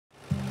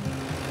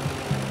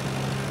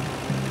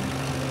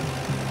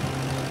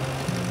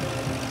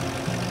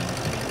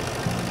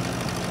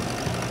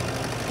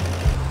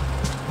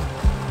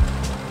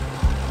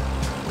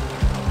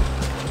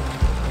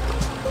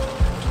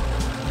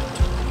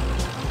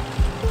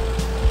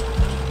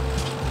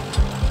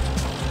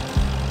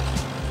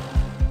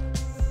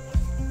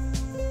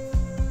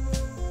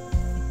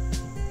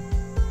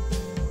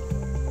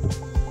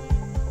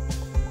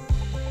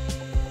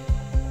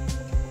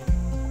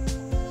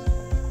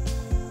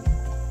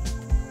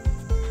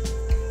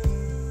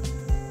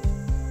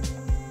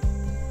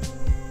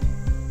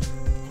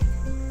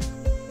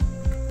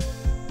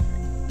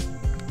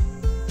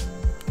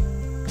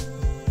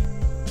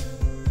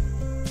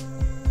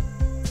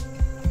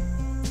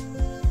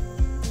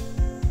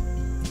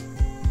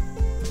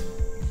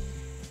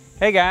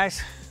Hey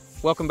guys,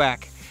 welcome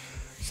back.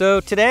 So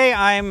today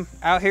I'm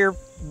out here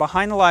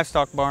behind the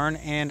livestock barn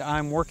and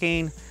I'm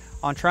working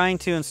on trying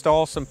to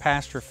install some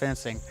pasture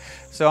fencing.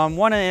 So I'm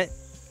wanting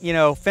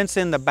to, fence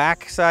in the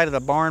back side of the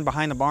barn,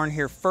 behind the barn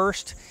here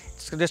first.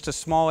 It's just a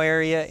small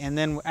area, and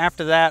then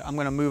after that I'm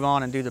going to move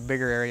on and do the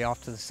bigger area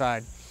off to the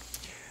side.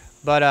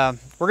 But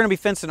we're going to be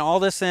fencing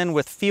all this in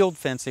with field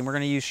fencing. We're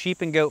going to use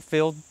sheep and goat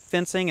field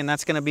fencing, and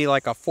that's going to be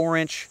like a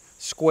 4-inch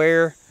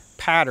square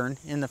pattern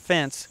in the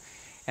fence.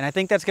 And I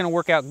think that's going to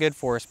work out good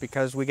for us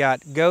because we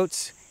got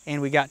goats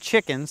and we got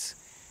chickens,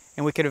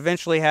 and we could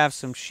eventually have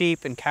some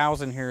sheep and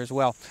cows in here as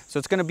well. So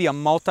it's going to be a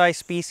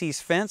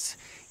multi-species fence.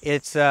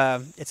 It's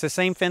the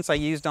same fence I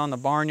used on the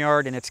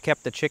barnyard, and it's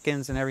kept the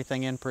chickens and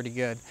everything in pretty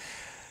good.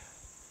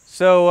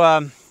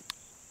 So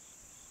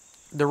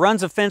the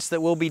runs of fence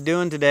that we'll be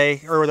doing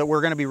today, or that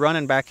we're going to be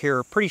running back here,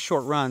 are pretty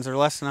short runs. They're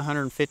less than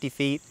 150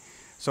 feet.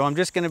 So I'm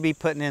just going to be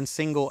putting in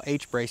single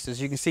H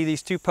braces. You can see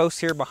these two posts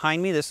here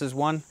behind me. This is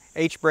one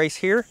H brace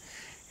here.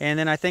 And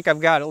then I think I've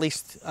got at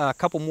least a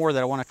couple more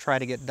that I want to try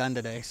to get done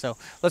today. So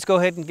let's go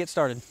ahead and get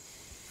started.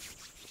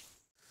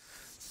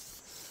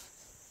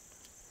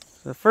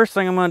 So the first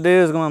thing I'm going to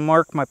do is I'm going to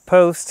mark my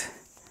post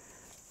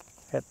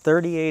at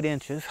 38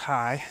 inches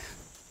high.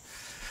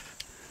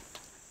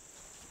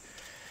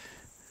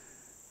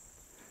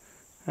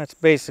 That's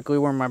basically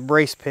where my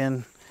brace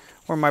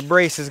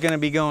is going to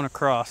be going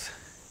across.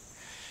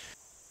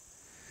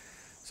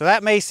 So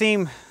that may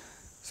seem,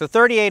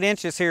 38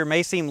 inches here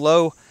may seem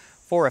low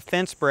for a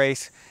fence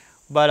brace,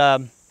 but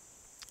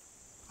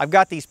I've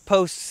got these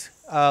posts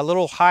a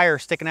little higher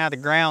sticking out of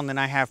the ground than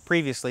I have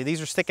previously.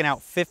 These are sticking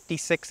out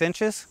 56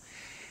 inches.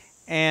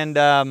 And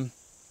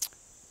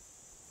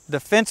the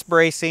fence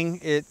bracing,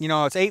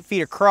 it's 8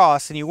 feet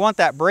across, and you want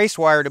that brace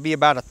wire to be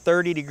about a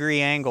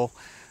 30-degree angle.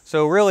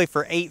 So really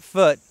for 8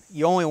 foot,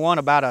 you only want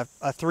about a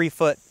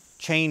 3-foot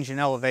change in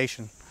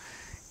elevation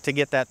to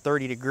get that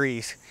 30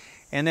 degrees.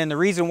 And then the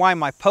reason why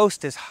my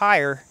post is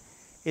higher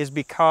is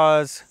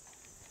because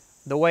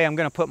the way I'm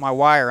going to put my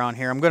wire on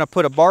here. I'm going to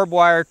put a barbed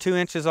wire 2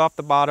 inches off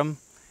the bottom,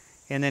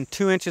 and then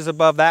 2 inches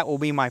above that will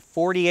be my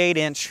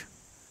 48-inch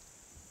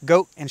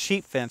goat and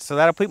sheep fence. So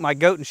that'll put my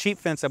goat and sheep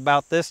fence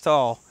about this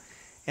tall.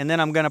 And then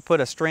I'm going to put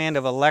a strand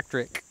of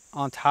electric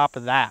on top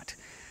of that.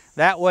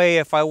 That way,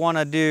 if I want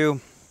to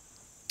do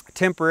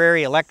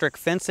temporary electric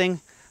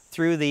fencing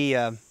through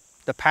the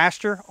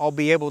pasture, I'll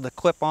be able to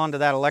clip onto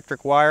that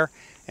electric wire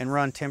and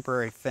run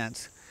temporary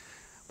fence.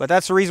 But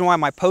that's the reason why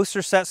my posts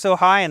are set so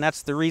high, and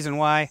that's the reason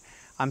why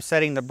I'm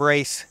setting the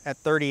brace at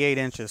 38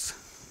 inches.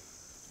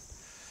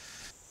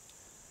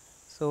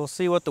 So we'll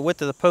see what the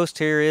width of the post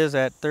here is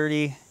at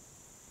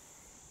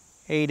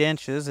 38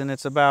 inches, and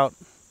it's about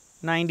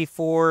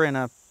 94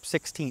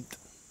 1/16.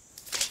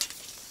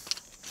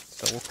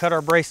 So we'll cut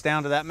our brace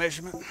down to that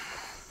measurement.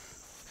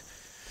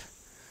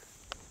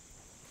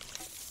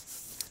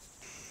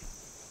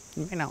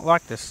 You may not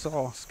like this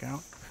saw,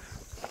 Scout.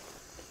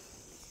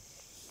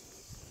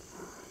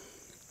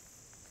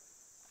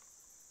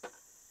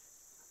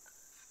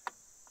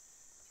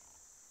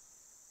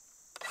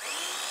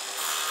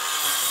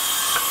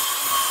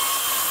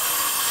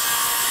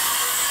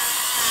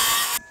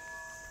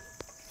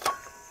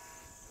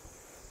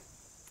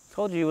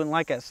 Told you wouldn't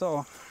like that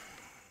saw.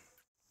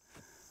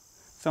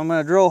 So I'm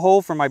going to drill a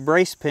hole for my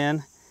brace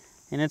pin,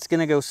 and it's going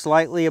to go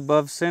slightly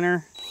above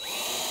center.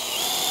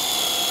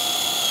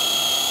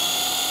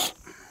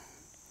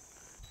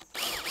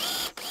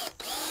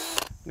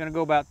 I'm going to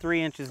go about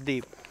 3 inches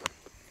deep.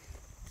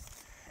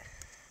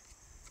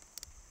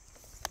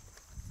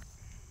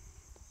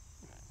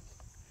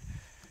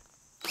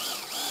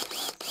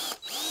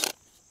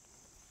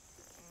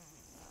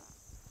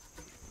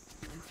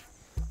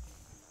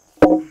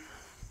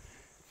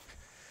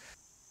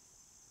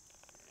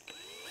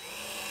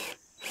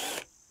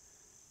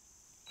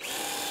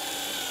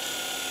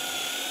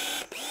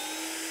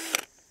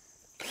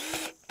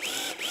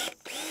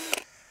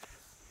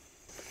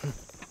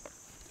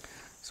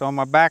 So on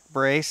my back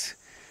brace,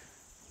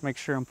 make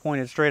sure I'm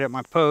pointed straight at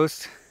my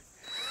post.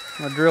 I'm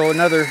going to drill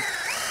another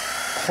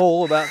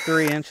hole about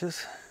 3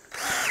 inches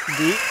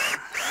deep.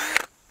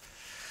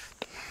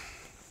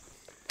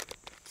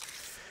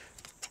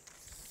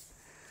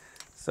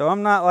 So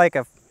I'm not like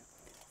a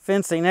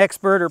fencing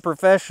expert or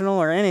professional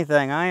or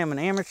anything. I am an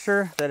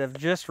amateur that have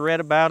just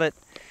read about it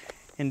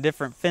in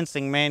different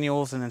fencing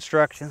manuals and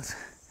instructions.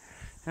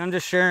 And I'm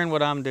just sharing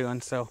what I'm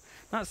doing. So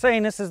I'm not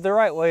saying this is the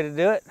right way to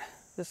do it.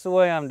 This is the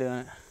way I'm doing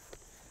it.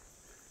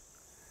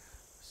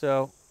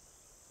 So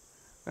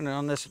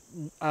on this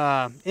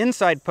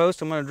inside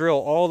post, I'm going to drill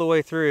all the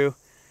way through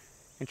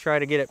and try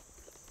to get it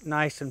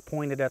nice and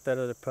pointed at that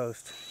other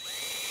post.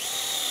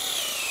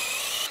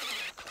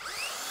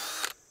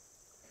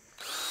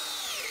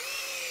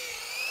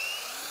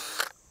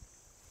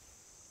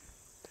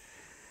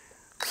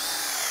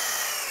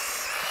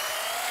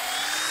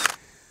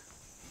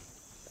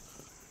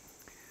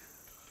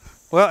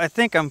 Well, I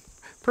think I'm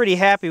pretty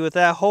happy with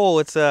that hole.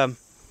 It's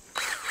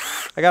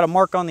I got a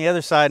mark on the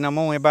other side, and I'm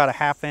only about a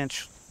 1/2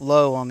 inch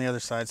low on the other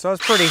side. So I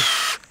was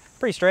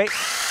Pretty straight.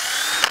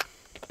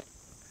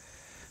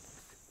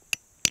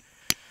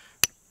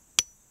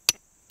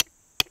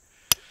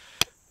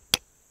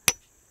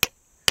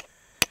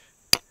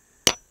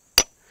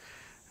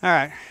 All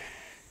right,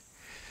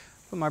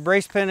 put my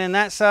brace pin in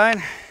that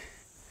side.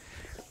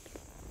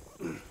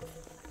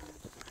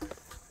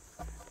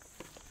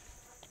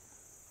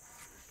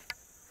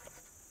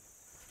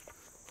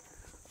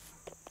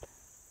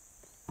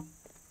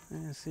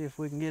 And see if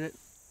we can get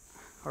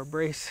our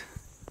brace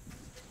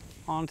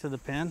onto the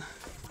pin.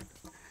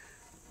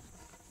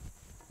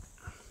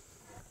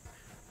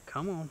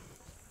 Come on.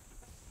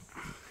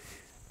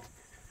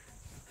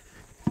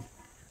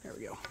 There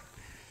we go.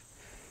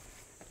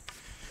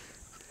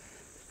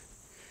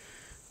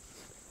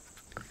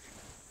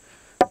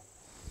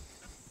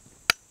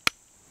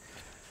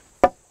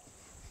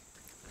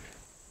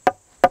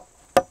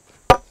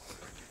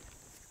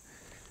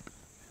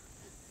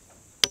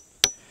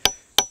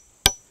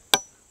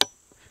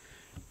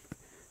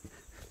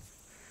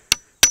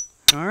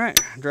 All right,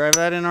 drive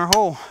that in our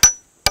hole.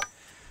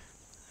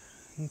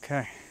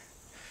 Okay.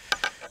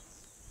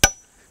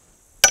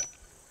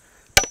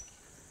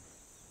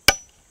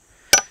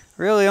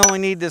 Really only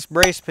need this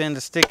brace pin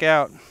to stick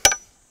out,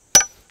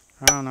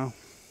 I don't know,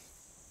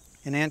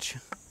 an inch.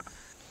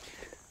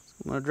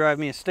 I'm going to drive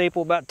me a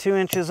staple about 2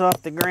 inches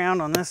off the ground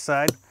on this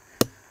side.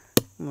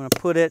 I'm going to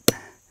put it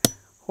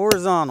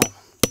horizontal.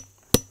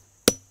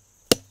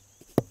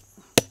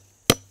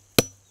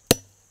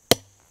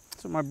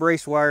 So my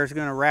brace wire is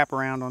going to wrap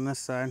around on this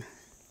side.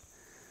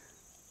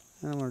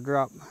 And I'm going to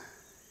drop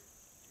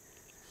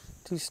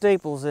 2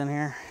 staples in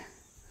here.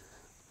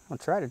 I'll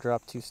try to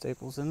drop 2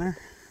 staples in there.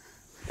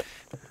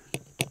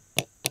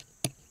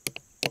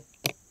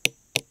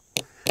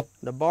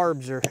 The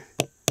barbs are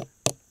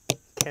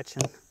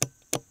catching.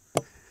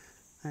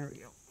 There we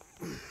go.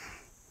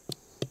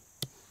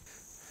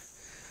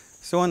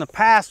 So in the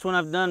past, when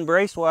I've done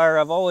brace wire,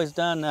 I've always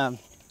done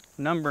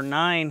number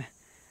 9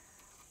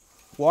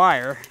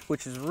 wire,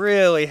 which is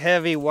really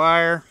heavy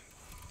wire.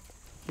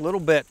 A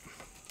little bit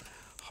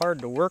hard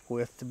to work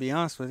with, to be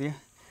honest with you.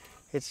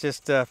 It's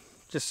just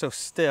so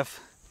stiff.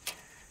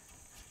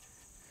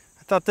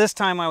 I thought this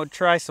time I would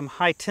try some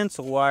high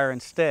tensile wire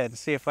instead and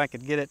see if I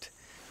could get it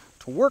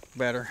to work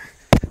better.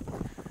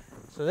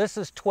 So this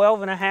is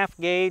 12.5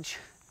 gauge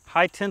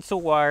high tensile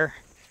wire,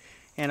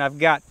 and I've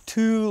got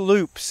 2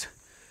 loops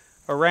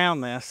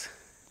around this.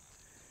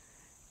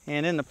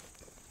 And in the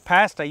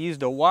past I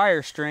used a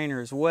wire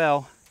strainer as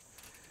well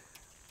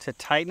to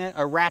tighten it,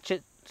 a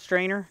ratchet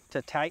strainer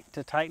to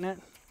tighten it.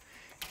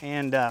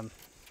 And I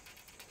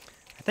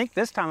think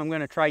this time I'm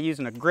going to try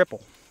using a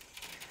Gripple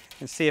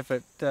and see if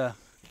it,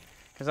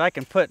 because I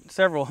can put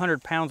several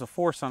hundred pounds of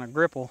force on a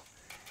Gripple,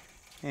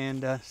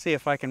 and see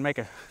if I can make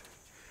a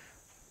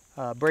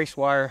brace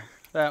wire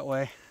that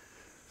way.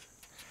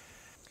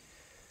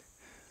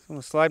 So I'm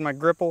going to slide my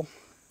Gripple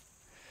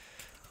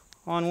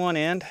on one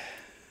end.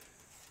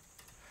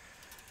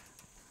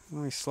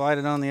 Let me slide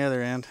it on the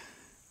other end.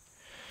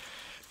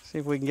 See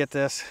if we can get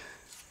this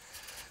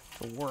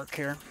to work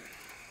here.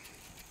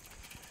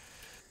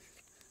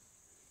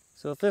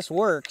 So if this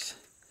works,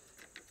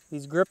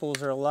 these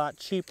Gripples are a lot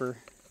cheaper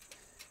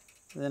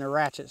than a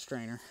ratchet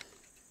strainer.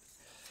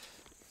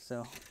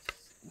 So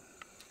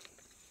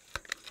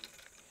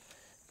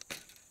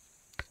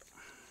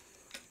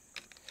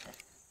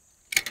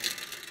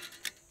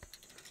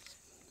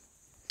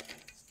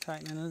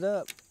tightening it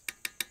up.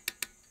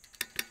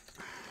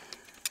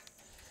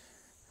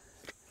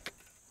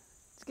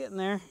 It's getting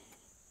there.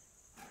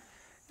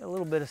 Got a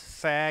little bit of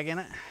sag in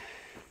it.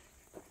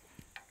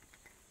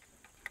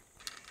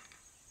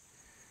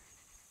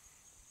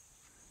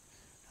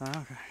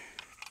 Okay.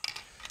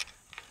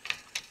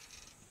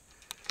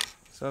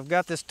 So I've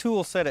got this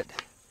tool set at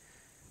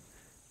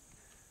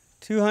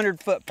 200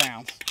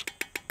 foot-pounds.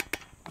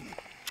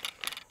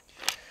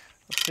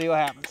 Let's see what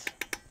happens.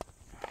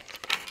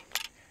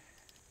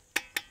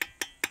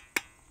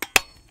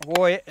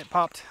 Boy, it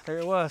popped. There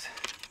it was.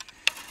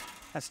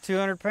 That's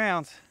 200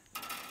 pounds.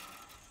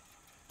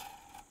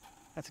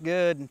 That's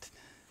good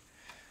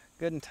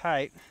and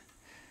tight.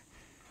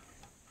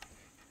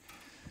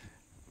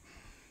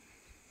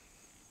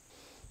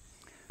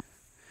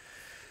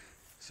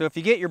 So if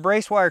you get your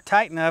brace wire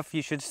tight enough,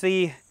 you should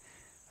see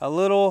a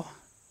little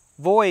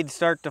void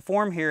start to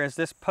form here as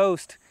this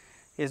post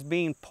is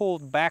being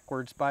pulled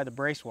backwards by the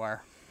brace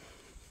wire.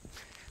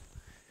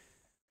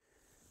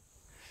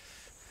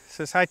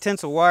 So this high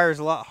tensile wire is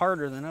a lot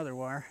harder than other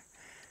wire.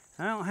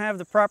 I don't have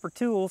the proper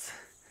tools,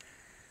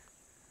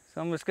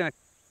 so I'm just going to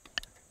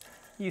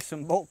use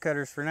some bolt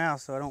cutters for now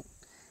so I don't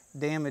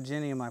damage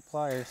any of my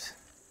pliers.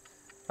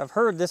 I've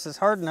heard this is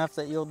hard enough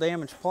that you'll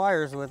damage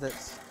pliers with it.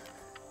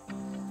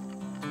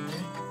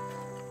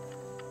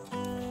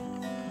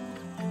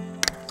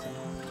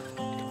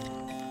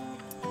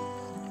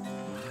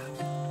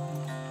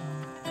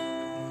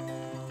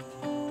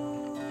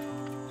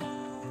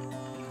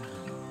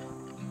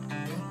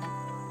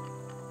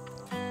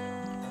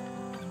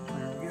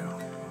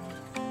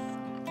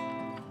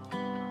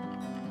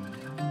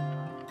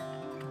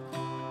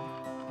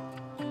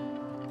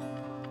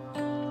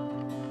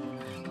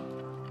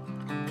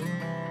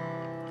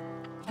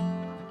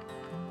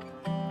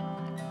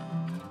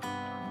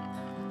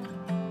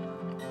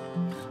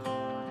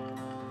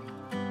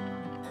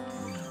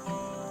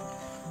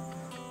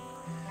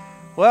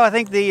 Well, I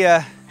think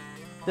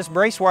this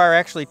brace wire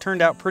actually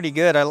turned out pretty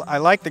good. I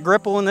like the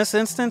Gripple in this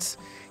instance.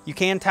 You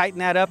can tighten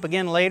that up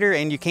again later,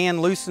 and you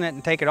can loosen it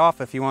and take it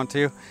off if you want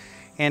to.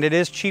 And it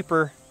is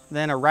cheaper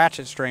than a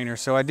ratchet strainer,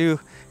 so I do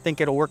think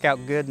it'll work out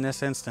good in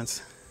this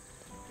instance.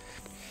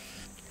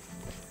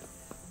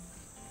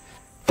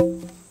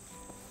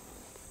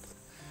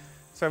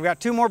 So I've got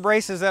 2 more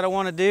braces that I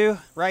want to do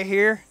right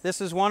here. This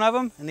is one of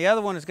them, and the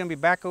other one is going to be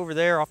back over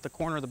there off the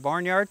corner of the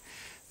barnyard.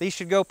 These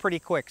should go pretty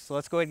quick, so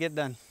let's go ahead and get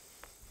done.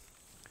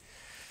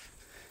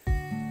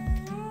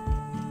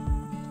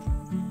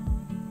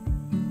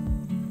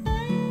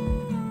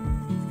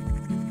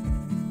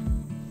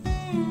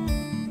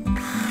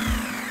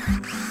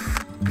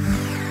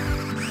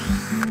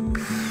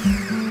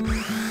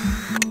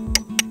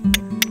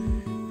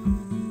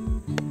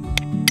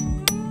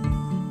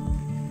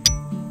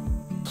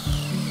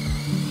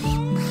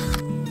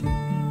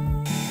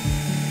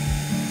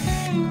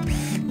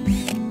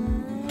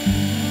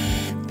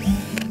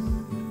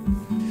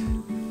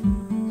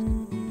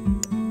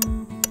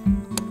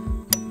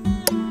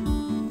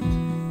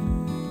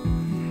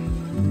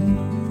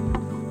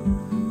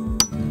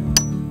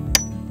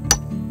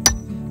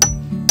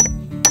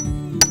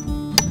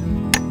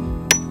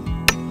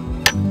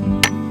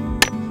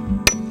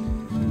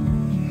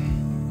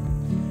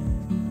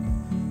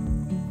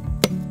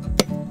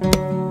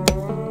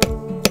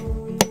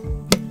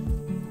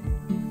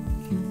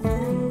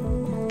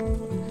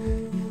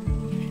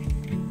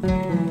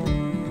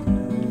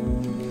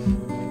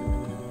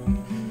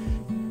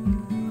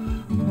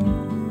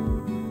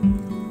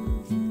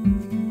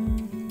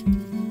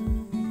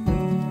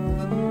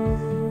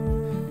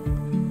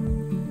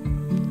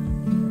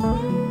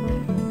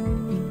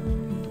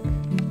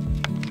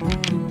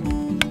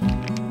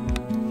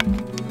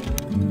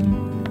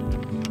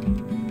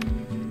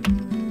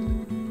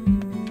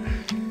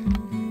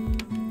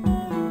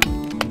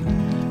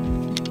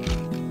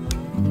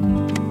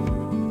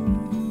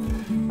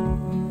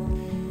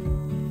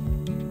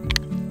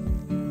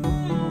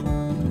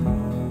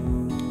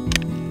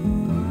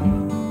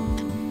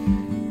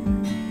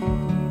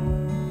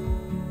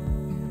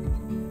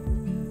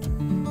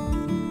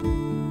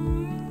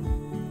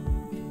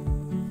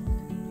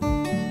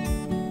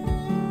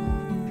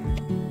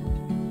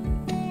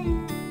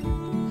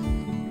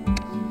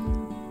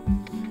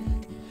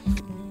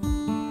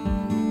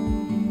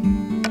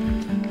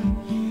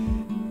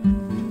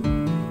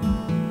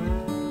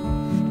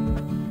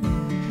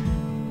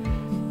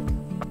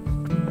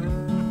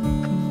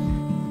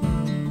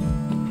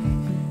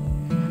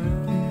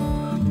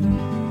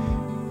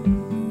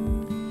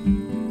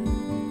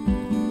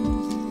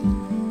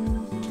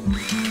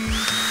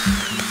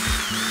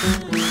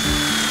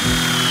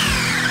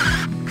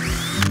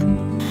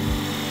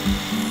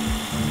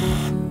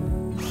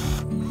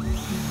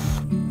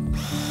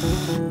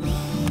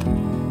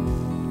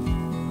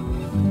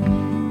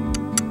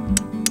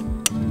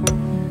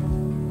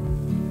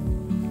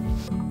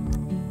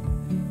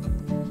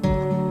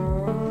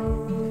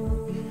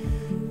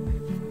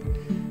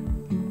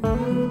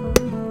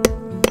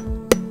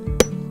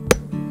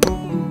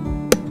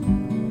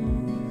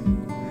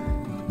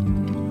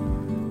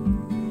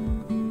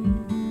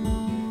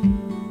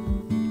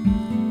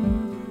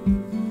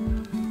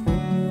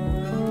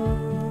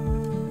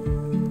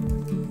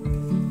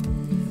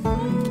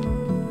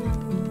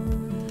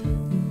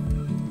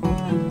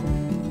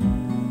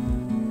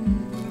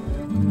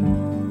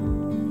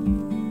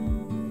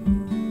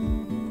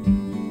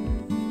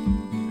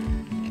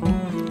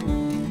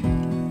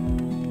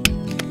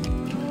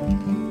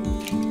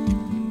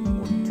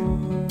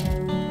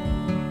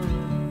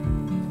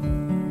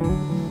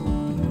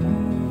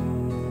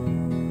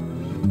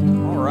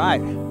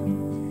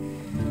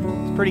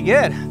 It's pretty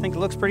good. I think it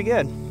looks pretty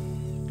good.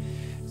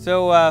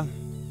 So I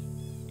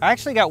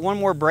actually got one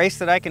more brace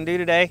that I can do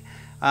today.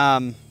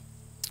 One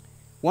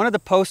of the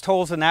post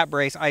holes in that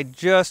brace, I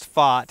just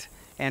fought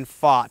and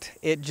fought.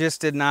 It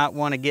just did not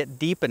want to get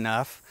deep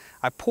enough.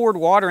 I poured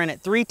water in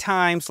it 3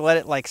 times, let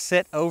it like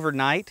sit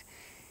overnight,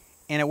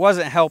 and it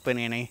wasn't helping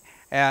any.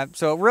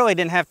 So it really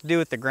didn't have to do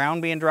with the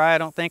ground being dry, I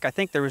don't think. I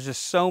think there was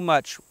just so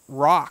much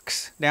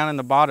rocks down in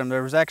the bottom.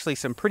 There was actually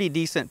some pretty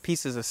decent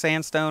pieces of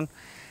sandstone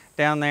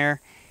down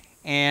there.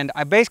 And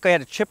I basically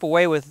had to chip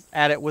away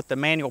at it with the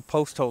manual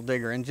post hole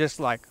digger and just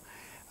like,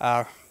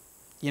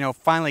 you know,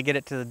 finally get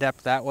it to the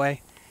depth that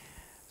way.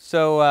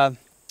 So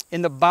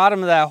in the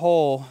bottom of that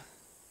hole,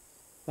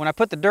 when I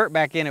put the dirt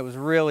back in, it was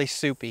really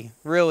soupy,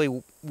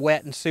 really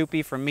wet and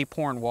soupy from me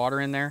pouring water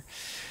in there.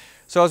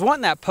 So I was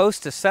wanting that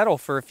post to settle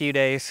for a few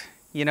days,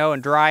 you know,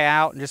 and dry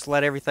out and just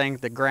let everything,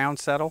 the ground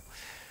settle.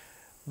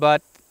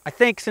 But I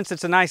think since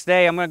it's a nice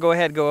day, I'm going to go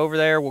ahead and go over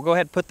there. We'll go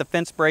ahead and put the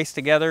fence brace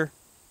together.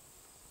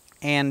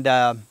 And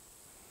but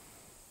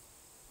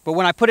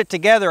when I put it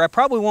together, I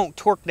probably won't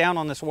torque down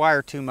on this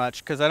wire too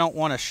much because I don't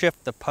want to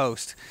shift the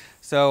post.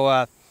 So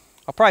I'll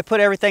probably put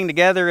everything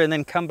together and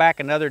then come back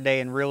another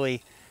day and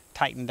really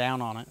tighten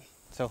down on it.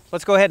 So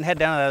let's go ahead and head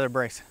down to the other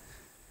brace.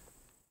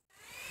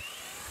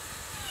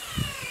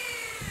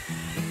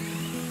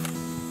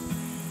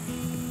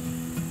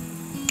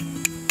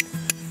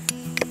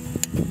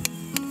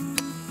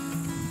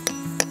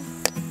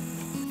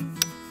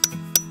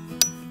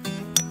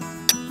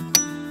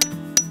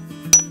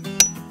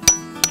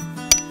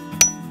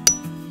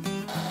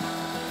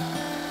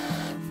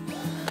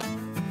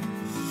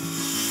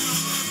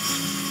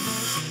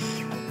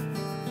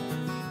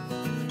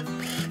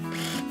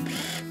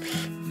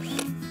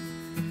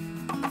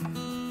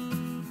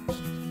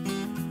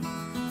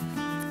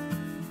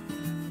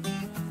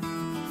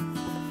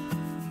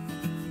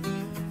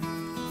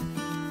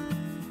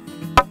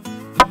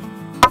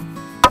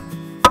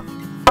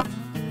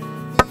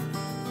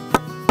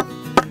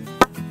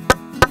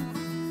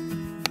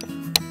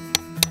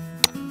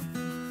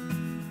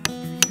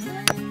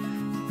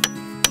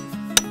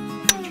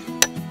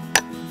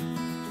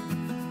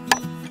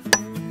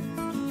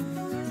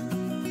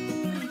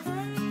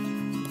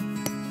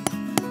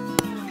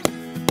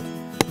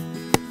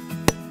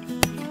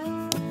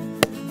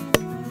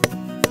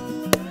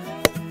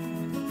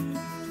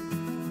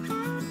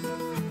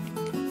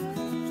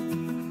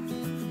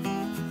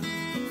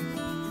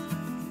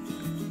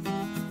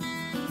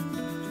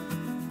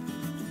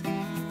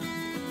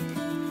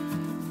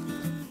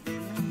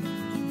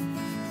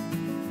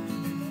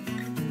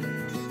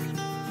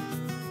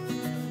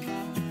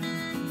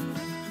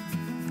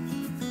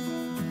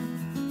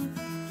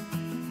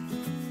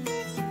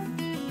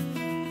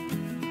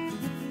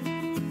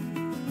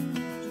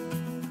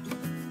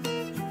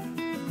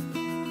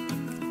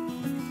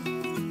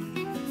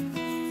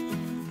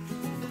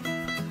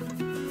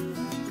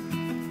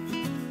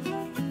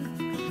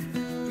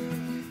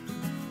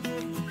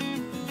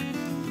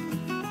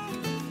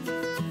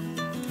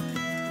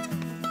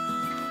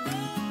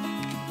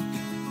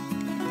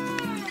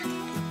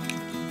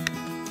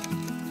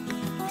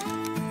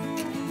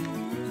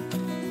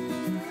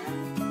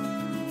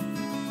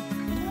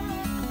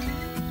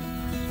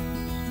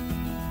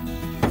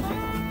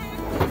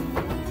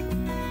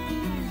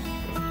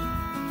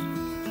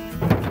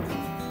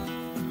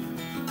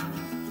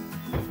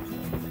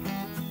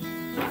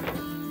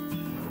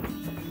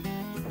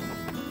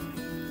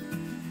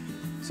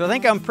 So I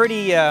think I'm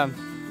pretty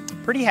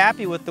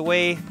happy with the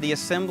way the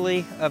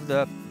assembly of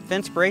the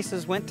fence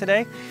braces went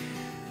today.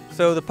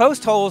 So the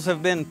post holes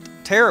have been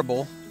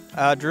terrible,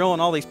 drilling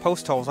all these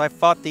post holes. I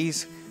fought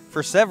these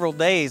for several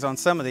days on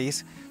some of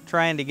these,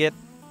 trying to get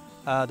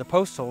the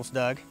post holes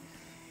dug.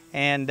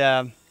 And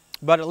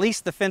but at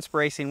least the fence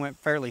bracing went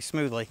fairly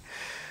smoothly.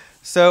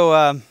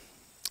 So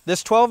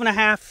this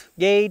 12.5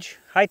 gauge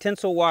high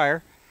tensile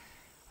wire,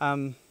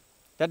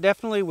 that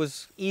definitely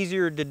was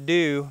easier to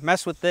do,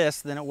 mess with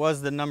this, than it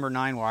was the number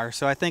 9 wire.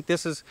 So I think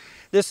this is,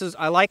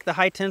 I like the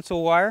high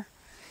tensile wire.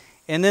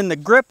 And then the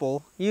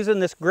Gripple, using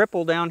this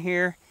Gripple down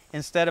here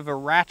instead of a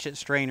ratchet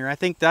strainer, I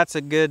think that's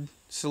a good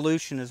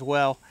solution as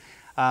well.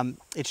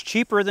 It's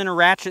cheaper than a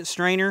ratchet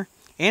strainer,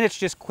 and it's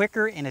just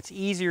quicker and it's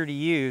easier to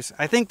use.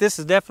 I think this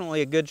is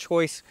definitely a good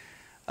choice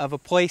of a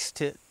place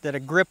that a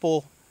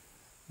Gripple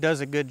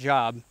does a good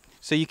job.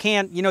 So you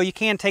can, you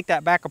can take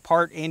that back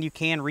apart and you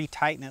can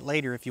retighten it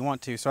later if you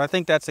want to. So I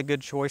think that's a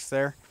good choice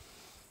there.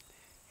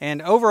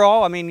 And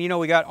overall, I mean,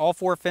 we got all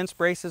 4 fence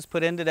braces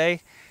put in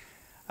today.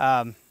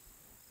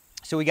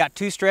 So we got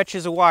 2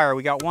 stretches of wire.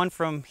 We got one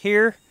from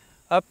here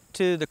up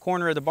to the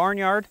corner of the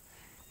barnyard,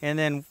 and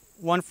then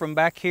one from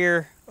back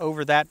here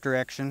over that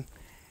direction.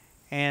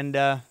 And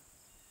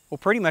we'll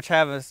pretty much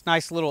have a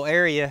nice little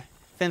area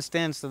fenced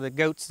in so the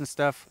goats and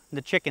stuff,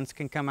 the chickens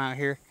can come out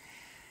here.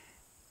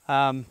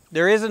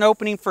 There is an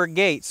opening for a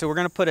gate, so we're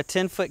going to put a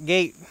 10-foot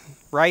gate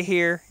right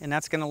here, and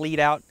that's going to lead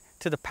out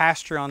to the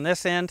pasture on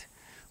this end.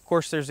 Of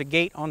course, there's a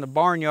gate on the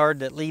barnyard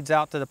that leads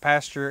out to the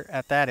pasture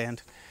at that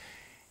end.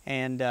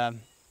 And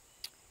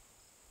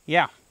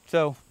yeah,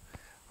 so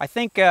I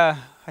think what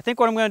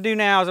I'm going to do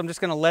now is I'm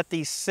just going to let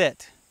these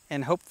sit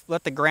and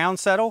let the ground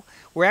settle.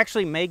 We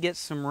actually may get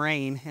some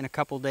rain in a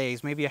couple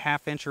days, maybe a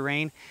 ½ inch of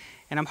rain,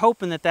 and I'm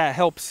hoping that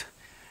helps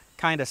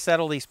kind of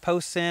settle these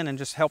posts in and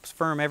just helps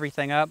firm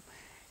everything up.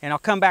 And I'll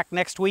come back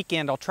next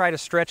weekend. I'll try to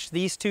stretch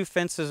these 2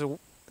 fences,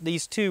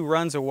 these 2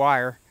 runs of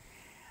wire,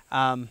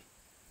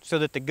 so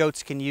that the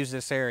goats can use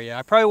this area.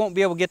 I probably won't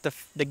be able to get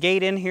the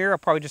gate in here. I'll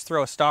probably just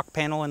throw a stock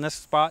panel in this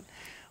spot.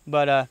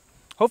 But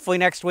hopefully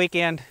next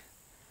weekend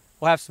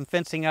we'll have some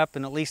fencing up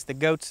and at least the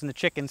goats and the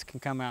chickens can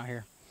come out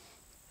here.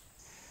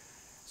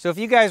 So if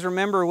you guys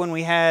remember when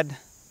we had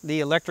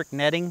the electric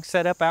netting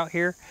set up out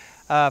here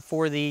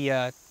for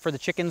the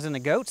chickens and the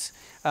goats,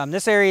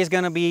 this area is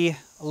going to be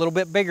a little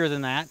bit bigger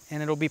than that,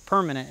 and it'll be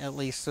permanent at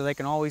least, so they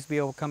can always be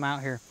able to come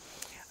out here.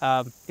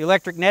 The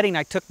electric netting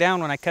I took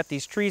down when I cut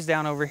these trees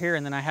down over here,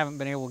 and then I haven't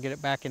been able to get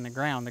it back in the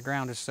ground. The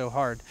ground is so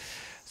hard.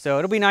 So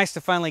it'll be nice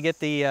to finally get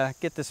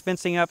this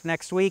fencing up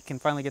next week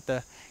and finally get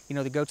the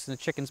the goats and the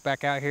chickens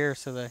back out here,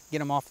 so to get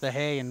them off the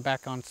hay and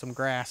back on some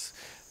grass.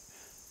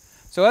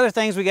 So other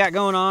things we got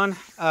going on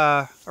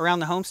around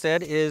the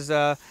homestead is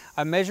I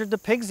measured the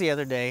pigs the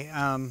other day,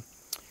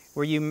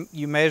 where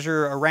you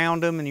measure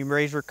around them and you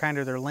measure kind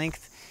of their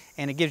length,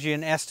 and it gives you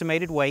an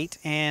estimated weight.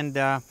 And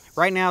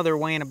right now they're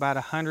weighing about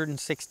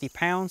 160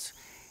 pounds,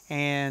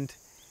 and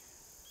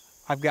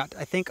I've got,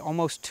 I think,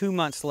 almost 2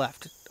 months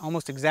left,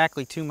 almost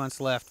exactly 2 months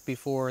left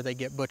before they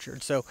get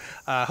butchered. So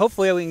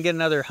hopefully we can get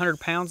another 100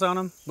 pounds on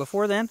them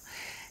before then.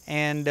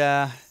 And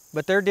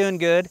but they're doing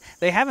good.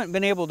 They haven't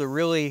been able to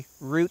really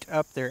root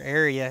up their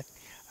area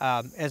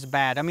as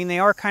bad. I mean, they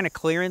are kind of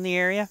clearing the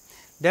area.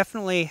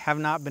 Definitely have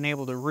not been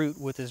able to root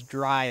with as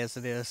dry as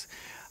it is.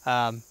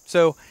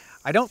 So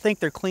I don't think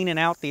they're cleaning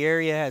out the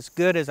area as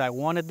good as I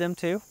wanted them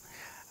to.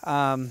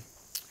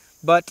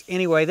 But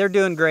anyway, they're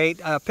doing great.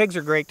 Pigs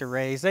are great to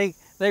raise. They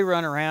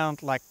run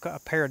around like a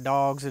pair of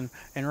dogs and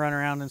run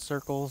around in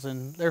circles,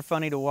 and they're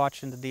funny to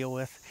watch and to deal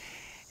with.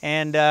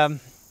 And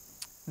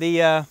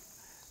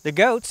the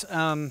goats,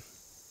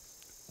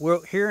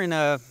 we're here in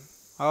a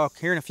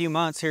few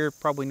months, here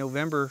probably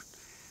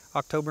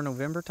October,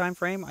 November time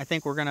frame. I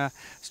think we're gonna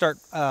start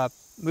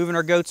moving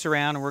our goats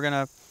around, and we're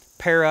gonna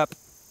pair up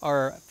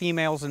our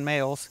females and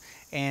males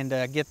and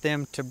get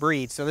them to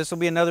breed. So this will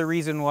be another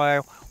reason why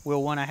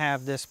we'll want to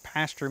have this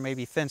pasture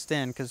maybe fenced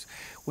in, because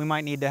we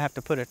might need to have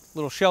to put a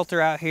little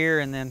shelter out here,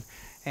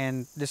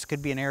 and this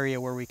could be an area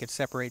where we could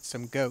separate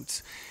some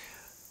goats.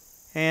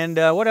 And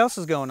what else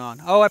is going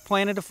on? Oh, I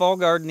planted a fall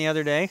garden the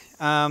other day.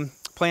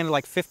 Planted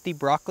like 50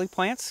 broccoli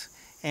plants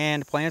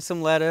and planted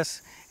some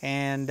lettuce,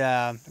 and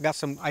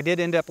I did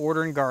end up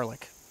ordering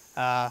garlic.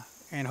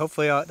 And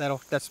hopefully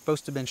that's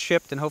supposed to have been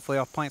shipped, and hopefully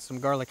I'll plant some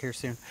garlic here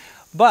soon.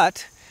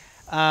 But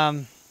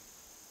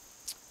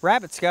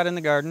rabbits got in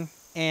the garden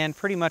and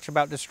pretty much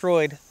about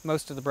destroyed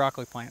most of the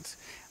broccoli plants.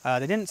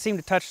 They didn't seem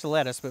to touch the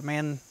lettuce, but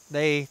man,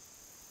 they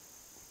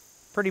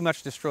pretty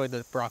much destroyed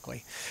the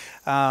broccoli.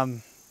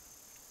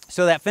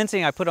 So that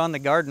fencing I put on the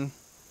garden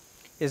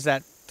is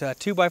that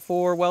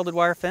 2x4 welded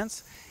wire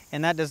fence,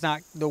 and that does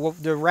not,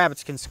 the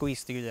rabbits can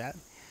squeeze through that.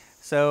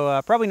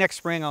 So probably next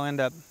spring I'll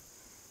end up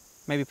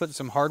maybe putting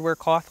some hardware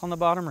cloth on the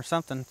bottom or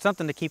something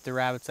to keep the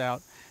rabbits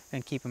out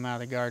and keep them out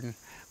of the garden.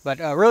 But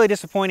really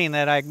disappointing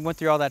that I went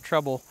through all that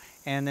trouble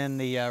and then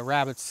the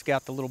rabbits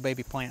got the little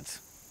baby plants.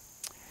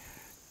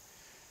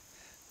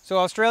 So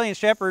Australian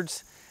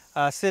Shepherds,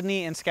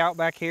 Sydney and Scout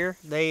back here,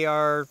 they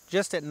are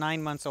just at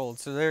 9 months old.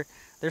 So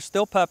they're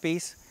still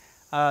puppies.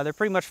 They're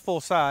pretty much full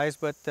size,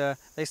 but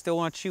they still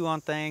want to chew on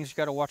things. You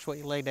got to watch what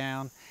you lay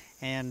down.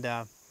 And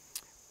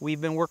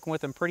we've been working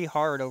with them pretty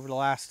hard over the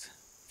last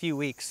few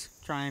weeks,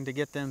 trying to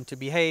get them to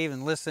behave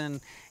and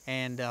listen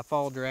and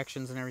follow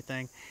directions and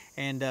everything.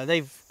 And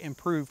they've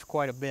improved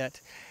quite a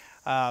bit.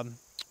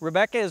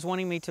 Rebecca is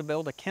wanting me to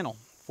build a kennel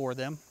for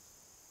them,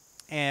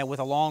 and with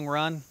a long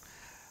run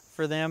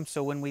for them,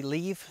 so when we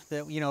leave,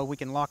 that we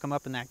can lock them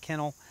up in that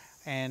kennel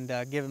and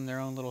give them their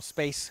own little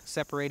space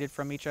separated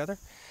from each other.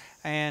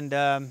 And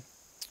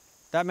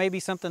that may be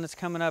something that's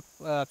coming up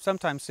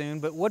sometime soon,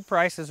 but wood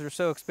prices are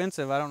so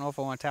expensive, I don't know if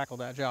I want to tackle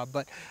that job.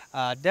 But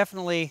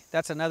definitely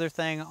that's another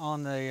thing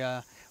on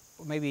the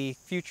maybe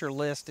future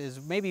list, is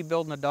maybe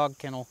building a dog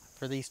kennel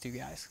for these two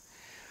guys.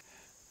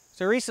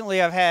 So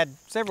recently I've had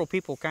several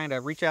people kind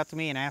of reach out to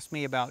me and ask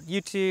me about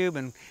YouTube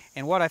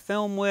and what I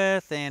film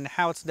with and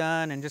how it's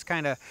done, and just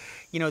kind of,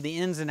 the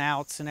ins and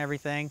outs and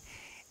everything.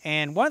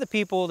 And one of the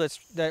people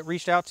that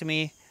reached out to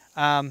me,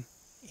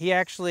 he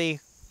actually,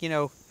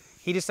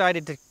 he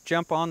decided to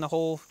jump on the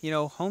whole,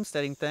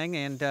 homesteading thing,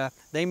 and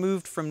they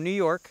moved from New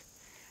York,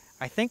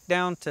 I think,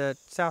 down to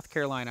South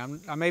Carolina.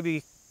 I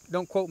maybe,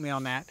 don't quote me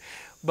on that,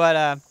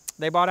 but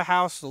they bought a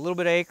house, a little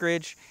bit of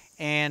acreage,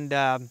 and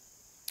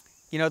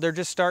they're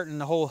just starting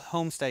the whole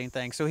homesteading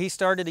thing. So he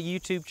started a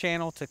YouTube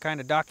channel to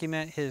kind of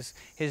document his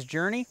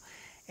journey,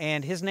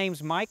 and his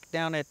name's Mike,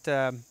 down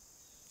at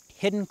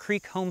Hidden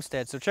Creek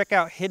Homestead. So check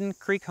out Hidden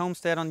Creek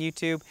Homestead on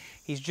YouTube.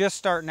 He's just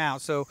starting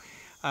out. So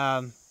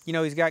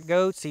he's got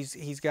goats,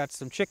 he's got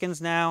some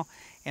chickens now,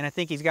 and I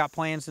think he's got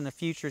plans in the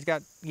future. He's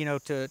got,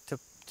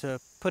 to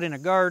put in a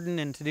garden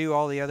and to do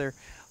all the other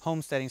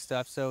homesteading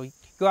stuff. So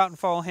go out and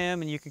follow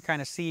him, and you can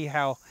kind of see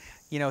how,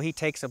 he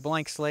takes a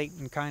blank slate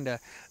and kind of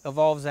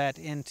evolves that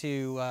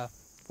into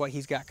what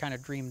he's got kind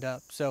of dreamed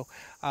up. So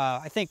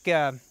I think,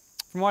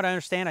 from what I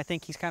understand, I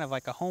think he's kind of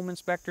like a home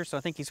inspector. So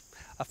I think he's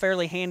a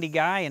fairly handy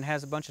guy and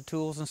has a bunch of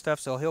tools and stuff.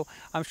 So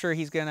I'm sure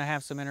he's going to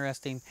have some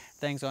interesting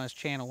things on his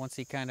channel once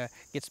he kind of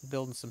gets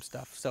building some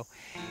stuff. So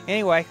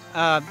anyway,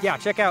 yeah,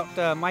 check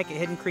out Mike at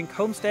Hidden Creek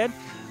Homestead.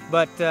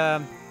 But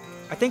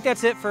I think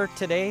that's it for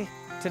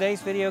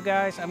today's video,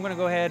 guys. I'm going to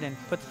go ahead and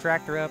put the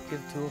tractor up,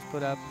 get the tools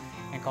put up,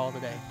 and call it a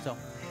day. So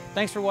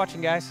thanks for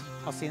watching, guys.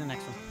 I'll see you in the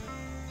next one.